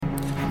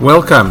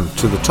Welcome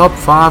to the Top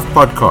 5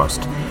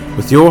 podcast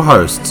with your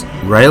hosts,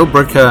 Rael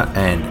Bricker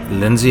and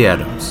Lindsay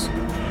Adams.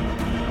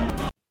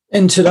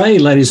 And today,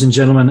 ladies and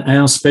gentlemen,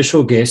 our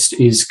special guest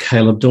is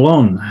Caleb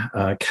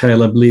DeLon.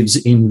 Caleb lives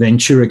in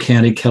Ventura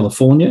County,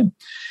 California.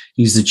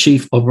 He's the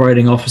Chief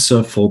Operating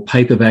Officer for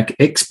Paperback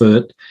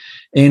Expert,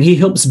 and he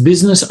helps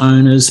business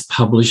owners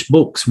publish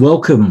books.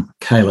 Welcome,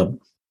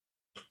 Caleb.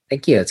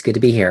 Thank you. It's good to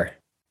be here.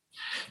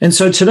 And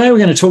so today we're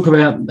going to talk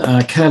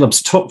about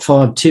Caleb's top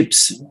 5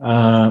 tips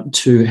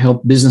to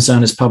help business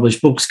owners publish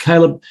books.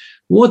 Caleb,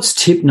 what's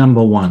tip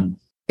number 1?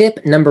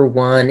 Tip number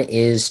 1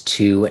 is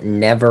to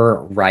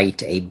never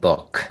write a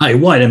book. Hey,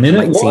 wait a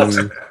minute.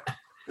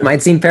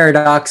 Might seem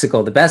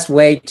paradoxical. The best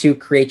way to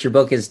create your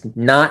book is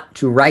not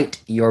to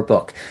write your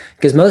book.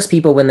 Because most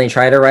people, when they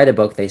try to write a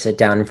book, they sit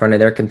down in front of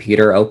their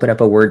computer, open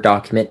up a Word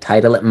document,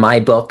 title it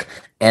My Book,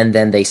 and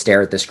then they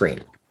stare at the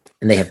screen.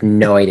 And they have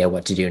no idea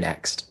what to do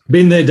next.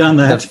 Been there, done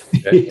that.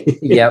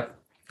 Yep.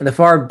 The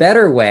far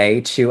better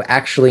way to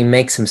actually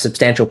make some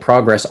substantial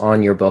progress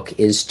on your book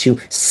is to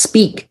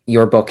speak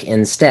your book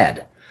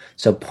instead.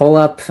 So pull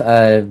up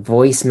a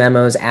voice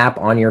memos app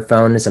on your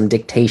phone, some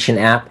dictation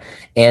app,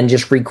 and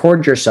just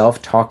record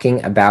yourself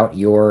talking about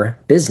your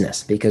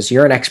business because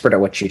you're an expert at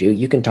what you do.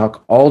 You can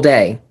talk all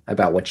day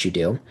about what you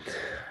do.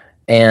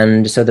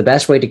 And so the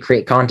best way to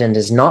create content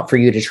is not for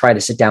you to try to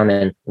sit down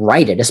and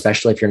write it,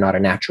 especially if you're not a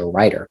natural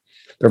writer,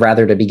 but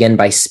rather to begin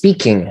by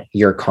speaking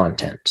your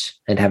content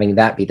and having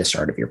that be the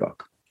start of your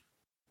book.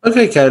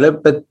 Okay,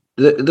 Caleb, but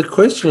the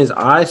question is,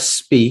 I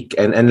speak,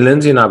 and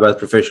Lindsay and I are both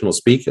professional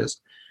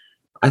speakers.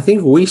 I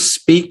think we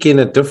speak in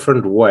a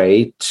different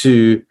way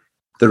to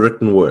the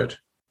written word.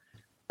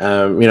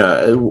 Does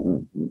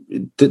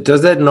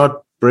that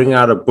not bring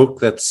out a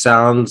book that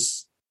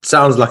sounds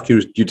like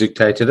you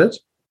dictated it?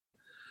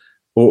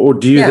 Or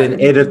do you then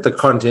edit the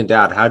content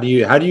out? How do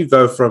you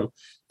go from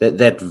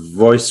that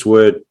voice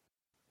word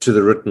to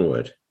the written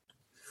word?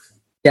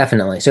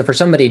 Definitely. So for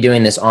somebody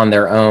doing this on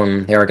their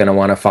own, they're going to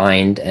want to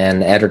find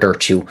an editor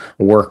to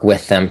work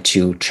with them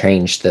to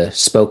change the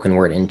spoken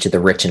word into the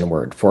written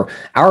word. For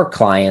our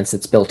clients,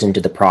 it's built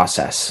into the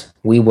process.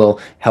 We will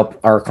help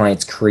our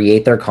clients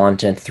create their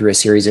content through a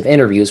series of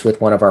interviews with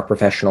one of our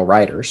professional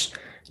writers,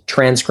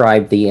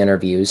 transcribe the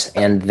interviews,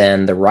 and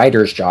then the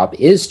writer's job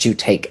is to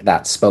take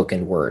that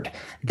spoken word,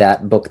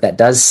 that book that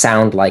does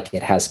sound like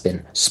it has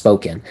been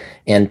spoken,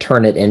 and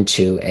turn it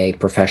into a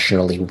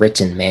professionally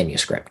written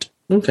manuscript.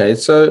 Okay,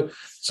 so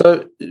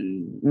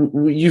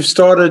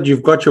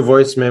you've got your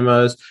voice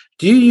memos.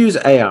 Do you use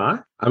AI?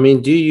 I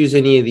mean, do you use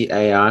any of the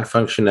AI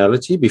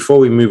functionality before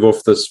we move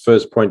off this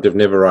first point of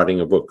never writing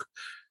a book?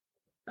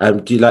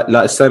 Do you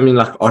like something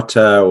like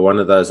Otter or one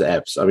of those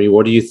apps? I mean,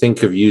 what do you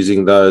think of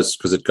using those?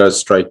 Because it goes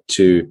straight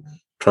to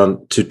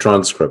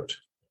transcript.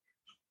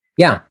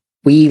 Yeah,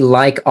 we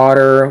like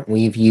Otter.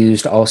 We've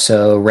used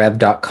also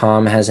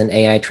Rev.com has an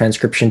AI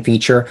transcription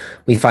feature.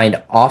 We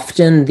find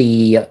often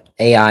the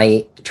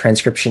AI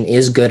transcription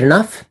is good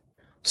enough.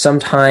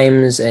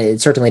 Sometimes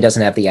it certainly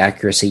doesn't have the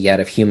accuracy yet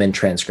of human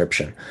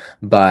transcription,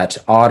 but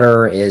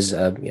Otter is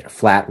a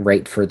flat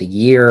rate for the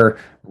year.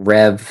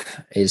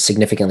 Rev is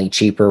significantly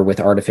cheaper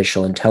with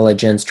artificial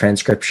intelligence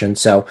transcription.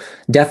 So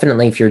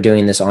definitely if you're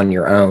doing this on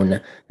your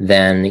own,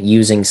 then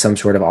using some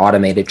sort of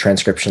automated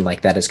transcription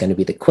like that is going to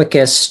be the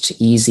quickest,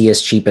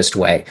 easiest, cheapest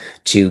way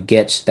to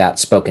get that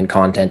spoken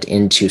content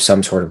into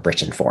some sort of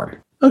written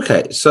form.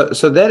 Okay, so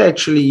that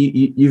actually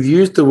you've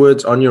used the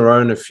words on your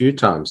own a few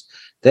times.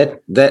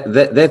 That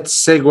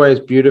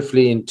segues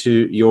beautifully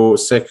into your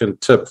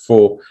second tip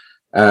for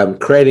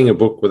creating a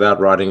book without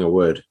writing a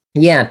word.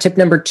 Yeah, tip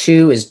number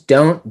 2 is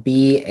don't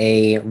be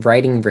a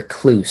writing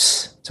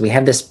recluse. So we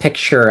have this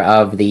picture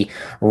of the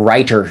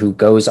writer who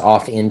goes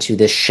off into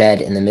this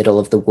shed in the middle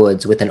of the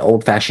woods with an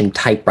old-fashioned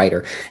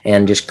typewriter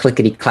and just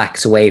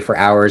clickety-clacks away for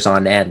hours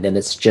on end, and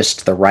it's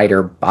just the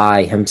writer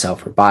by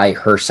himself or by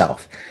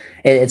herself.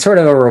 It's sort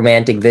of a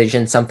romantic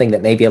vision, something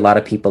that maybe a lot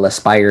of people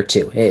aspire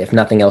to, if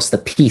nothing else, the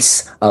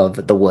peace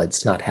of the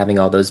woods, not having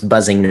all those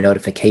buzzing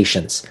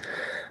notifications.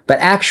 But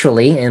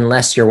actually,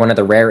 unless you're one of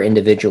the rare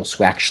individuals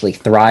who actually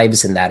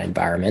thrives in that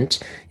environment,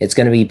 it's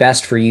going to be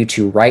best for you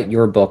to write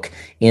your book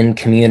in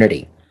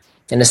community.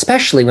 And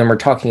especially when we're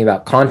talking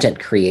about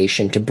content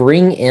creation, to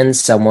bring in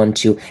someone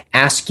to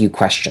ask you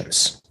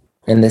questions.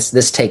 And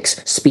this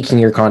takes speaking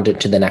your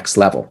content to the next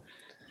level.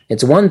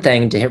 It's one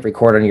thing to hit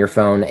record on your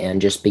phone and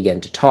just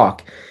begin to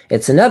talk.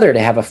 It's another to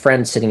have a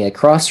friend sitting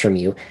across from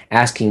you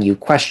asking you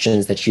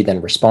questions that you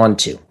then respond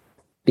to.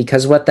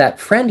 Because what that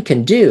friend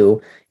can do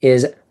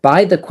is,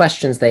 by the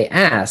questions they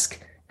ask,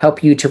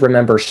 help you to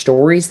remember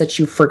stories that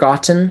you've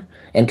forgotten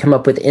and come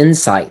up with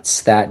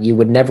insights that you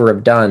would never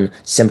have done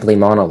simply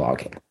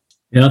monologuing.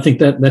 Yeah, I think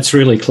that's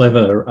really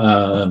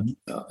clever.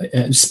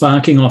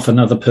 Sparking off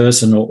another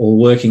person or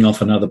working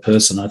off another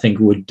person, I think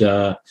would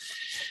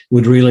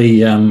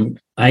really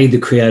aid the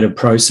creative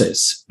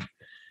process.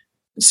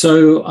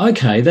 So,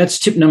 okay, that's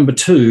tip number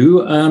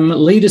 2.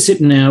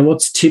 Leadership now,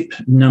 what's tip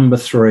number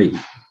 3?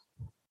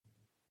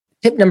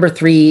 Tip number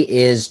 3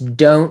 is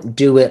don't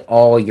do it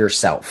all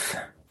yourself.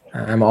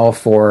 I'm all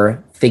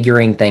for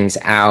figuring things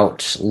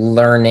out,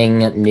 learning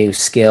new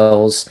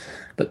skills,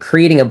 but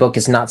creating a book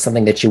is not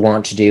something that you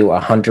want to do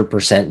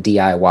 100%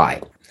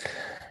 DIY.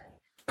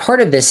 Part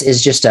of this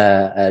is just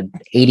a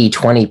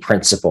 80-20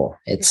 principle.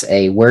 It's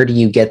a where do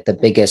you get the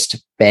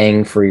biggest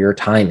bang for your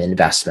time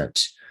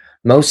investment?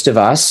 Most of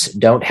us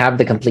don't have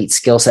the complete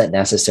skill set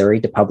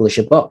necessary to publish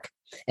a book.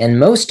 And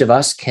most of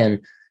us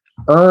can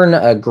earn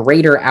a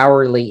greater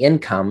hourly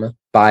income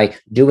by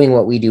doing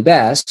what we do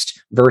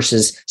best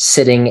versus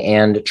sitting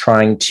and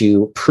trying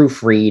to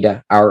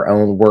proofread our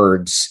own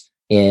words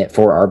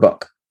for our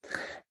book.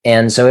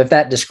 And so if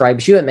that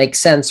describes you, it makes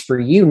sense for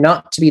you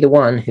not to be the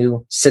one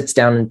who sits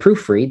down and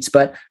proofreads,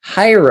 but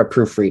hire a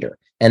proofreader.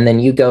 And then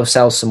you go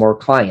sell some more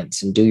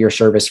clients and do your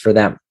service for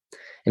them.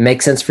 It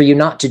makes sense for you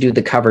not to do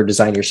the cover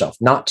design yourself,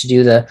 not to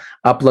do the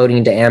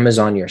uploading to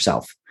Amazon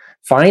yourself.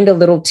 Find a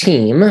little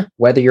team,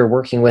 whether you're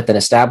working with an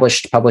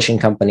established publishing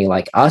company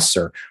like us,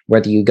 or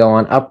whether you go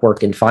on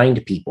Upwork and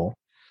find people,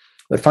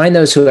 but find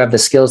those who have the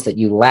skills that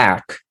you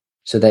lack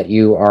so that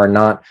you are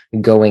not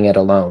going it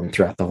alone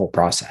throughout the whole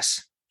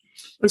process.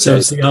 Okay. So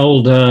it's the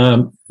old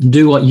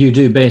do what you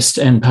do best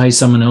and pay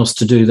someone else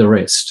to do the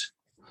rest.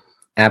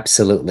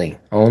 Absolutely.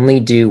 Only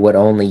do what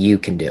only you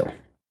can do.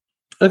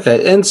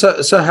 Okay. And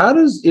so how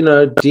does,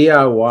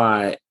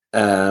 DIY,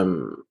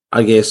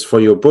 I guess, for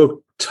your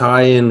book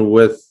tie in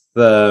with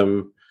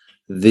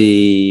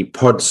the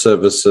pod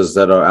services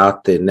that are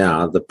out there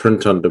now, the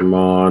print on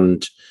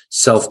demand,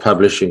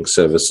 self-publishing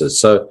services?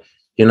 So,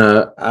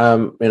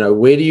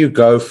 where do you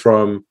go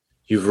from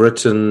you've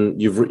written,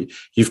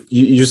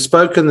 you've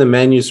spoken the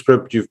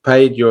manuscript, you've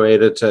paid your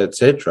editor,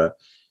 etc.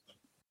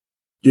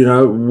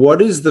 What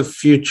is the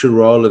future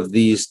role of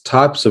these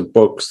types of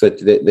books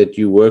that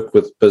you work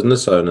with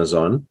business owners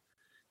on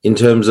in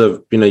terms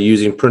of,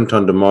 using print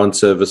on demand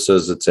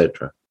services,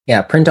 etc.?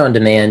 Yeah, print on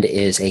demand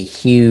is a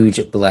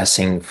huge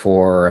blessing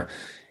for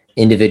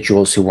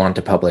individuals who want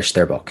to publish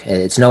their book.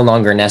 It's no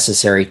longer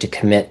necessary to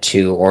commit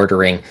to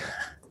ordering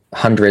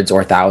hundreds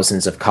or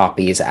thousands of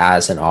copies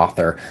as an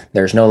author.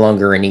 There's no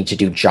longer a need to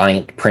do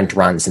giant print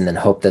runs and then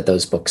hope that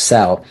those books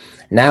sell.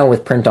 Now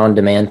with print on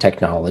demand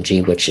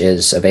technology, which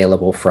is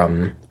available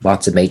from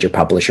lots of major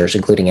publishers,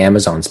 including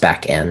Amazon's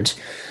back end,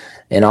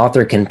 an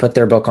author can put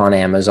their book on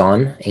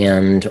Amazon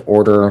and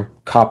order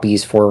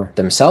copies for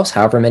themselves,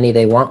 however many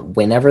they want,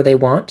 whenever they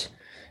want.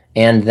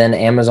 And then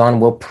Amazon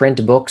will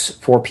print books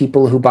for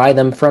people who buy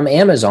them from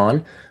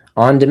Amazon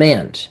on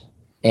demand.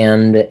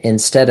 And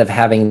instead of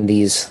having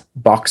these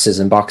boxes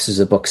and boxes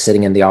of books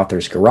sitting in the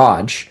author's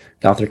garage,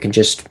 the author can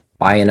just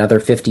buy another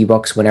 50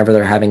 books whenever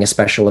they're having a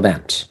special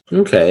event.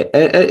 Okay.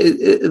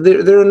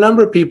 There are a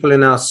number of people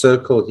in our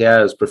circle here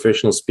as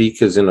professional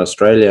speakers in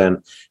Australia,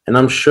 and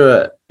I'm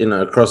sure,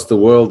 across the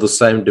world, the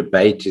same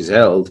debate is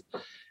held.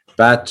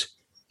 But,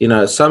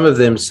 some of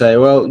them say,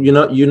 well,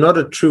 you're not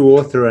a true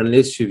author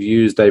unless you've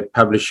used a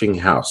publishing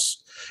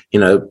house.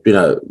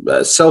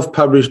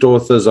 Self-published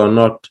authors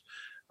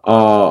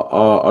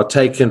are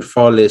taken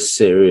far less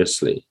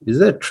seriously. Is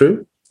that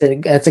true?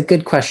 That's a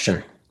good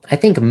question. I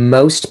think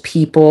most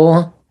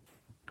people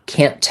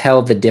can't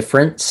tell the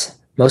difference.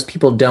 Most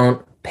people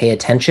don't pay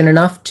attention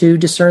enough to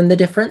discern the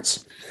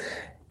difference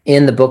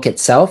in the book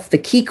itself. The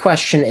key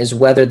question is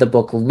whether the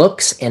book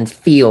looks and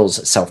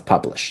feels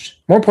self-published.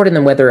 More important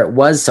than whether it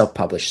was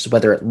self-published is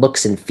whether it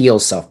looks and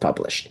feels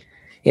self-published.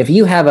 If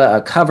you have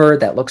a cover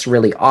that looks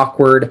really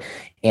awkward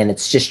and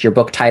it's just your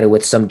book title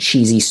with some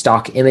cheesy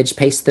stock image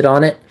pasted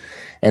on it,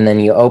 and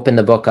then you open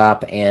the book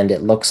up and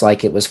it looks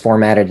like it was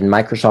formatted in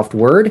Microsoft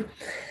Word,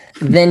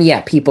 then yeah,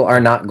 people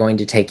are not going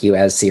to take you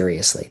as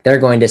seriously. They're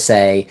going to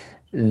say,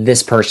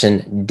 this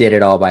person did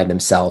it all by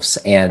themselves,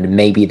 and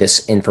maybe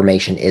this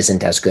information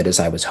isn't as good as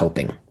I was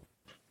hoping.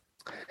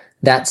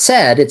 That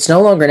said, it's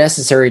no longer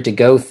necessary to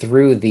go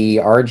through the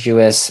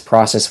arduous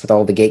process with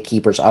all the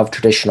gatekeepers of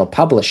traditional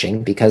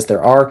publishing, because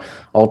there are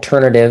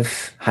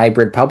alternative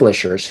hybrid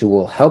publishers who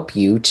will help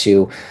you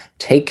to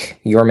take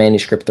your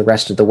manuscript the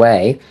rest of the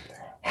way,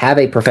 have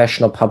a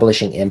professional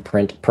publishing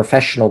imprint,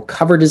 professional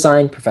cover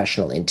design,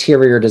 professional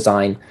interior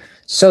design,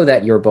 so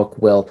that your book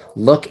will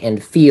look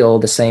and feel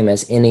the same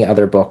as any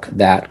other book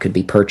that could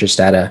be purchased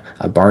at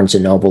a Barnes &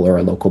 Noble or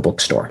a local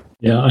bookstore.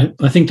 Yeah,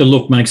 I think the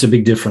look makes a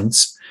big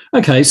difference.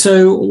 Okay,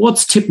 so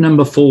what's tip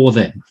number 4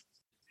 then?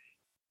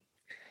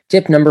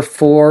 Tip number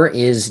 4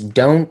 is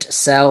don't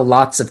sell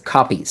lots of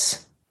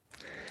copies.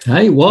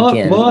 Hey, what?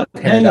 Again, what?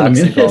 Hang on a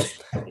minute.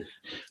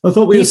 I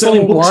thought we were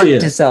selling books here. People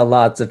want to sell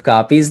lots of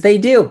copies. They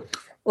do.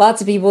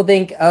 Lots of people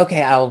think,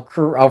 okay, I'll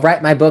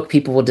write my book.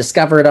 People will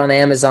discover it on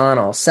Amazon.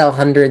 I'll sell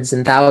hundreds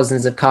and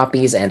thousands of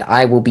copies and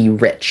I will be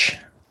rich.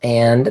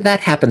 And that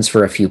happens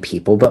for a few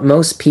people, but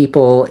most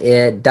people,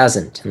 it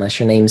doesn't.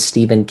 Unless your name's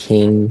Stephen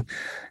King,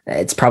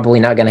 it's probably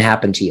not going to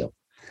happen to you.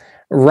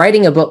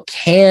 Writing a book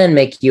can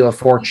make you a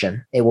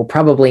fortune. It will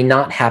probably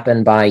not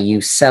happen by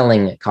you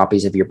selling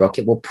copies of your book.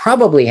 It will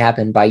probably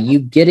happen by you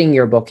getting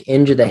your book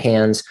into the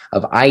hands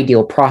of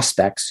ideal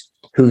prospects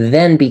who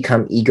then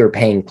become eager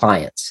paying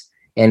clients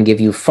and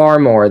give you far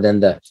more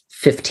than the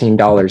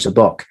 $15 a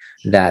book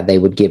that they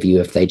would give you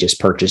if they just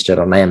purchased it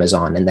on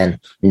Amazon and then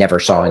never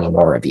saw any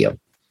more of you.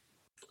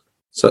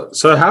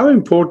 So how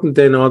important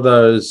then are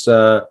those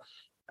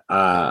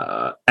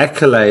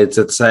accolades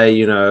that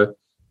say,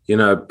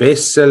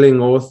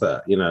 best-selling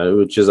author,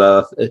 which is,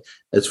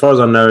 as far as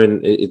I know,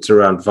 it's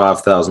around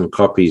 5,000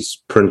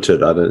 copies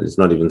printed. It's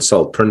not even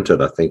sold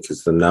printed, I think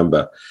is the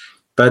number.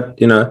 But,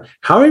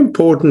 how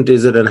important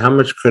is it and how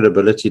much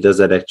credibility does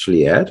that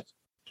actually add?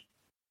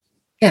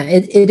 Yeah,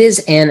 it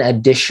is an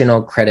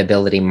additional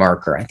credibility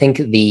marker. I think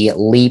the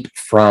leap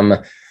from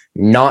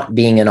not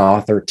being an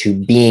author to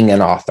being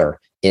an author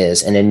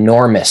is an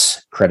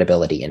enormous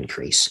credibility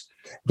increase.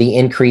 The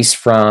increase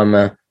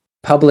from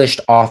published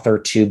author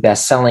to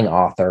best-selling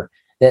author,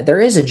 there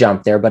is a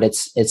jump there, but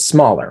it's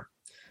smaller.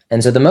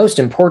 And so the most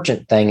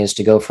important thing is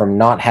to go from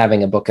not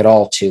having a book at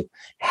all to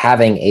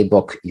having a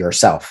book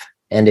yourself.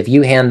 And if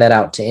you hand that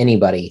out to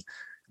anybody,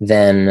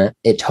 then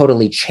it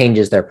totally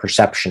changes their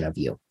perception of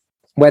you.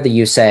 Whether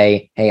you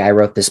say, hey, I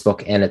wrote this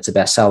book and it's a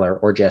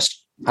bestseller, or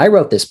just, I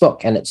wrote this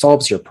book and it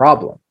solves your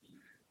problem.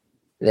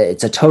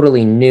 It's a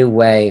totally new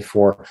way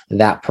for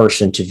that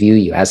person to view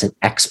you as an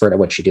expert at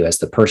what you do, as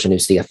the person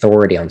who's the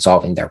authority on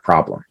solving their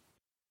problem.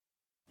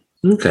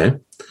 Okay.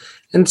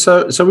 And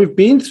so we've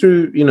been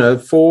through,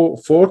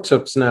 four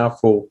tips now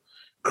for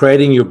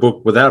creating your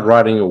book without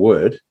writing a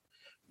word.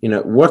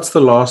 What's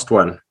the last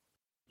one?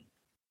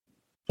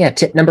 Yeah,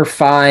 tip number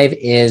 5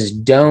 is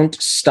don't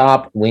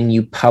stop when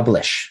you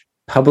publish.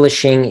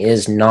 Publishing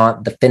is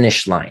not the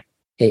finish line.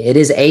 It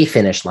is a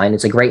finish line.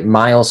 It's a great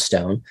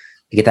milestone.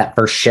 You get that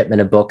first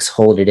shipment of books,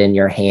 hold it in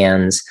your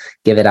hands,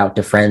 give it out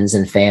to friends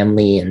and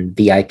family and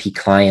VIP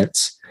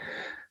clients.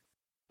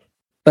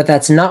 But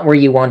that's not where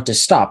you want to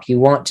stop. You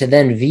want to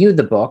then view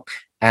the book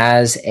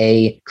as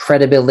a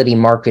credibility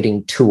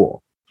marketing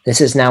tool.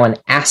 This is now an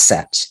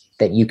asset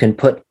that you can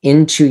put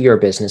into your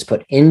business,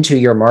 put into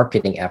your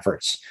marketing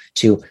efforts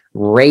to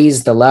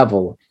raise the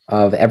level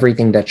of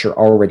everything that you're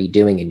already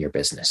doing in your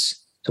business.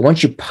 So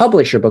once you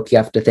publish your book, you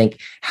have to think,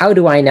 how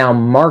do I now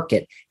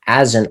market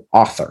as an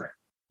author?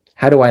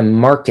 How do I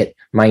market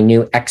my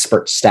new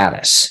expert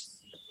status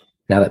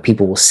now that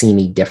people will see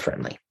me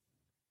differently?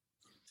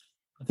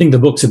 I think the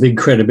book's a big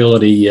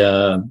credibility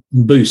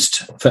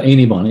boost for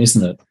anyone,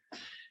 isn't it?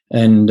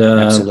 And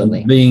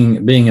Absolutely.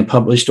 being a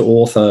published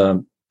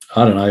author,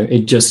 I don't know,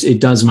 it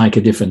does make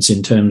a difference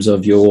in terms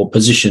of your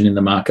position in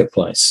the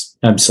marketplace.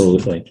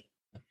 Absolutely.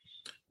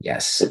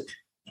 Yes.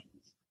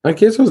 I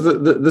guess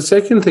the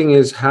second thing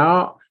is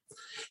how,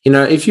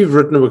 if you've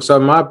written a book, so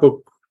my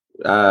book,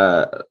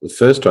 the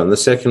first one, the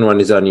second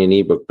one is only an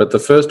ebook, but the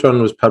first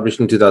one was published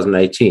in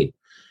 2018.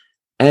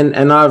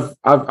 And I've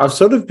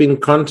sort of been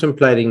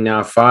contemplating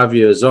now 5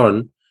 years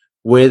on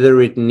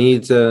whether it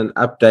needs an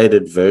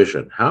updated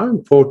version. How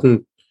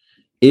important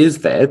is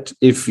that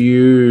if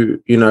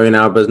you in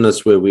our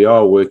business where we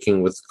are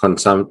working with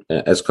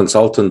as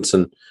consultants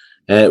and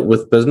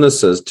with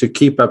businesses to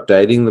keep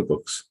updating the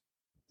books?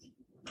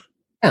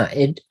 Yeah,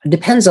 it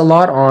depends a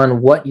lot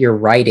on what you're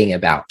writing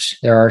about.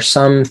 There are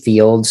some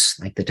fields,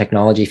 like the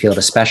technology field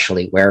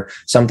especially, where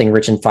something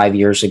written 5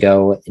 years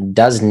ago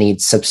does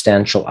need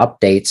substantial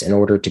updates in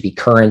order to be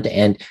current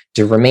and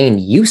to remain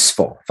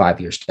useful 5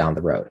 years down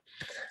the road.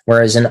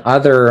 Whereas in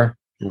other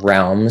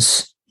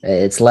realms,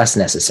 it's less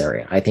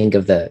necessary. I think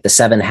of the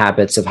 7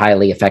 habits of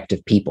highly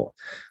effective people,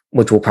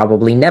 which will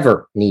probably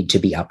never need to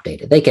be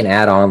updated. They can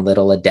add on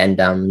little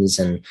addendums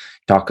and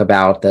talk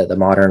about the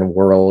modern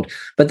world,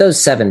 but those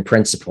 7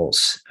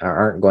 principles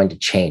aren't going to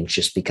change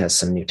just because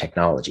some new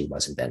technology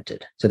was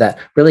invented. So that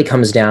really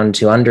comes down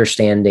to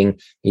understanding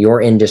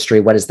your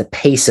industry. What is the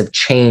pace of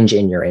change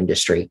in your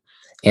industry?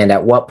 And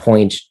at what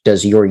point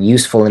does your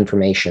useful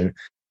information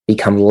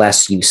become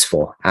less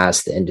useful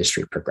as the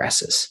industry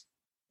progresses?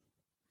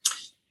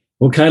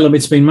 Well, Caleb,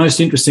 it's been most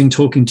interesting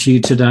talking to you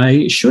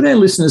today. Should our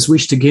listeners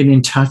wish to get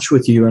in touch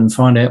with you and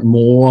find out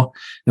more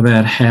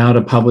about how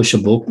to publish a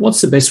book,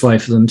 what's the best way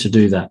for them to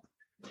do that?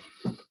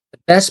 The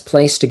best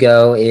place to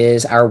go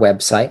is our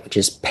website, which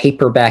is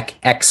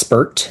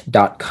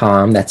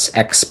paperbackexpert.com. That's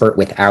expert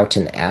without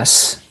an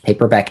S,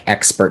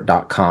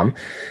 paperbackexpert.com.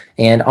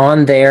 And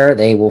on there,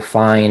 they will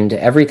find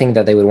everything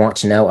that they would want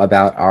to know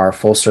about our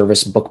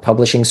full-service book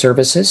publishing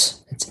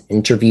services. It's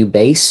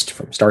interview-based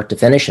from start to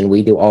finish, and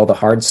we do all the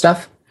hard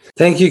stuff.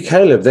 Thank you,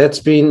 Caleb. That's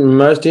been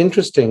most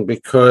interesting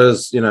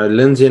because,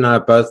 Lindsay and I are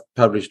both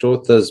published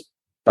authors,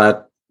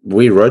 but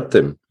we wrote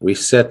them. We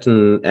sat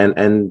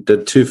and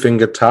did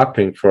 2-finger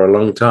typing for a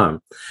long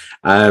time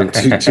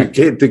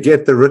to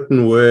get the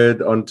written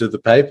word onto the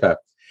paper.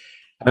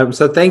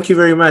 So thank you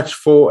very much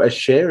for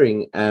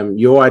sharing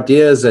your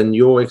ideas and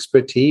your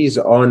expertise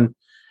on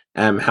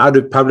how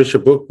to publish a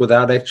book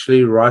without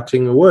actually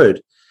writing a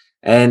word,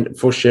 and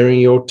for sharing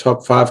your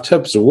top 5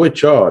 tips,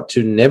 which are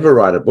to never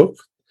write a book,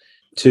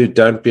 to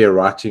don't be a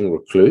writing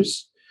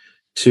recluse,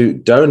 to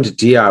don't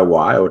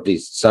DIY, or at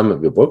least some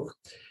of your book,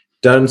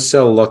 don't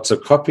sell lots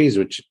of copies,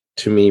 which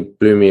to me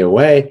blew me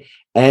away,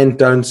 and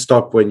don't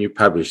stop when you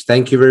publish.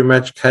 Thank you very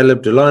much,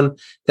 Caleb Delon.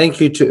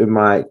 Thank you to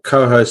my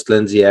co-host,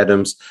 Lindsay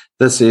Adams.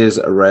 This is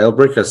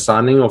Railbricker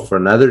signing off for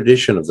another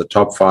edition of the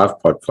Top 5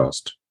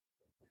 podcast.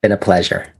 Been a pleasure.